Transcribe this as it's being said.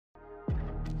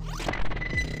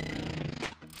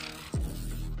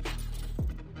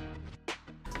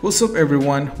What's up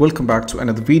everyone, welcome back to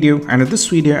another video, and in this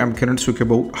video I'm going to talk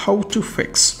about how to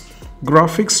fix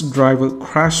graphics driver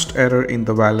crashed error in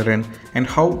the Valorant and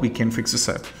how we can fix this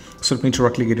up. So let me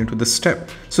directly get into this step.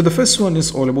 So the first one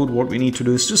is all about what we need to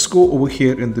do is just go over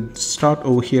here in the start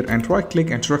over here and right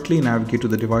click and directly navigate to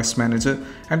the device manager,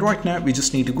 and right now we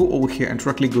just need to go over here and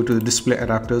directly go to the display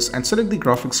adapters and select the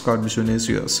graphics card which one is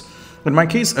yours. In my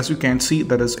case, as you can see,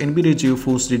 that is NVIDIA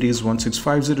GeForce GTX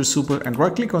 1650 Super, and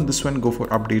right click on this one, go for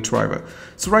update driver.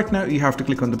 So right now you have to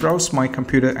click on the browse my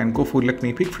computer and go for let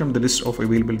me pick from the list of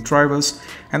available drivers,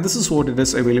 and this is what it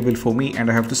is available for me, and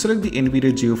I have to select the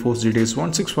NVIDIA GeForce GTX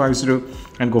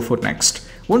 1650 and go for next.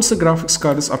 Once the graphics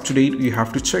card is up to date, you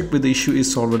have to check whether the issue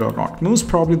is solved or not. Most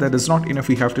probably that is not enough,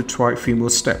 we have to try a few more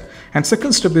steps. And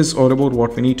second step is all about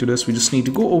what we need to do is we just need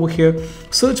to go over here,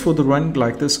 search for the run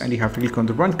like this, and you have to click on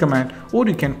the run command, or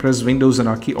you can press Windows and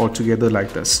R key all together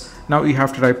like this. Now you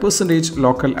have to type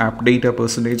 %local app data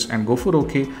 % and go for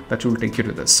OK. That will take you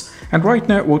to this. And right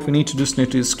now what we need to do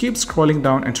is keep scrolling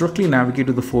down and directly navigate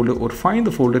to the folder or find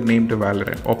the folder named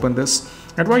Valorant. Open this,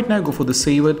 and right now go for the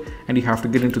save it, and you have to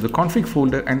get into the config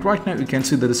folder, and right now you can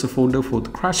see there is a folder for the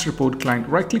crash report client.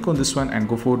 Right click on this one and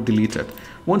go for delete it.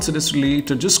 Once it is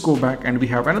deleted, just go back and we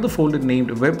have another folder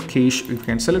named web cache. You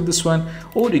can select this one,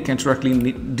 or you can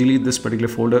directly delete this particular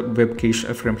folder web cache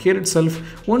from here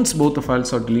itself. Once both the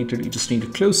files are deleted, you just need to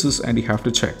close this and you have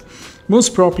to check.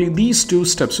 Most probably these two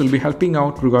steps will be helping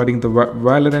out regarding the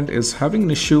Valorant is having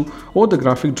an issue or the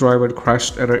graphic driver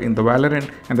crashed error in the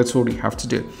Valorant, and that's what you have to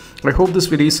do. I hope this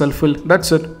video is helpful.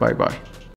 That's it. Bye bye.